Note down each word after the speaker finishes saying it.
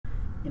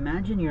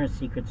Imagine you're a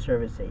Secret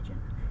Service agent,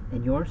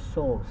 and your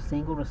sole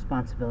single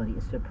responsibility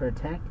is to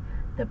protect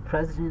the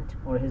president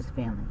or his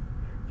family.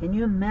 Can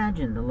you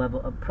imagine the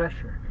level of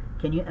pressure?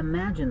 Can you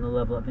imagine the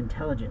level of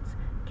intelligence?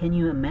 Can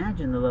you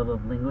imagine the level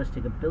of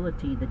linguistic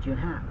ability that you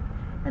have,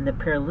 and the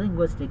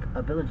paralinguistic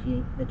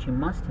ability that you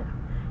must have?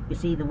 You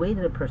see, the way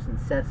that a person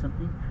says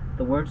something,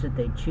 the words that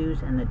they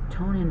choose, and the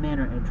tone and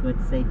manner in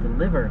which they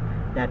deliver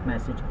that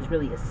message is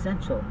really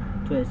essential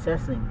to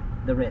assessing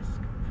the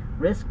risk.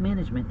 Risk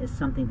management is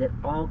something that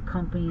all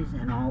companies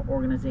and all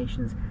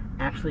organizations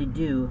actually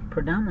do,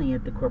 predominantly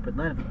at the corporate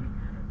level.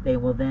 They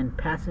will then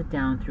pass it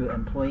down through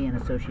employee and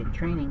associate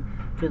training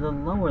to the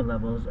lower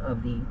levels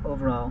of the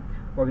overall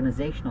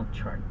organizational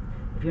chart.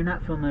 If you're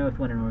not familiar with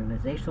what an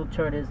organizational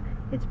chart is,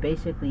 it's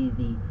basically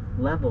the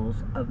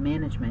levels of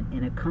management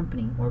in a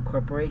company or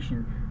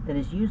corporation that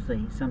is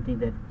usually something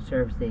that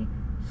serves the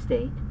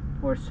state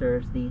or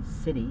serves the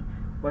city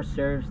or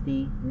serves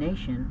the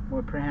nation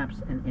or perhaps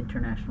an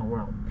international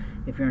world.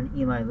 If you're an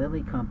Eli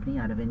Lilly company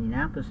out of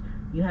Indianapolis,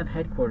 you have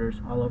headquarters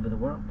all over the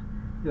world.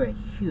 You're a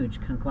huge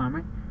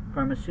conglomerate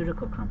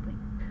pharmaceutical company.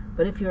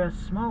 But if you're a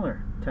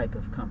smaller type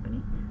of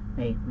company,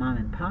 a mom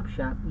and pop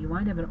shop, you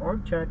might have an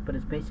org chart, but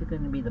it's basically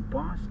going to be the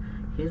boss,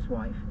 his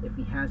wife, if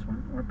he has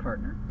one, or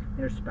partner,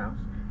 their spouse,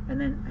 and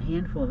then a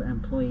handful of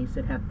employees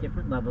that have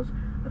different levels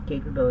of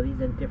capabilities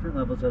and different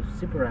levels of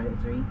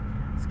supervisory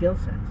skill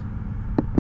sets.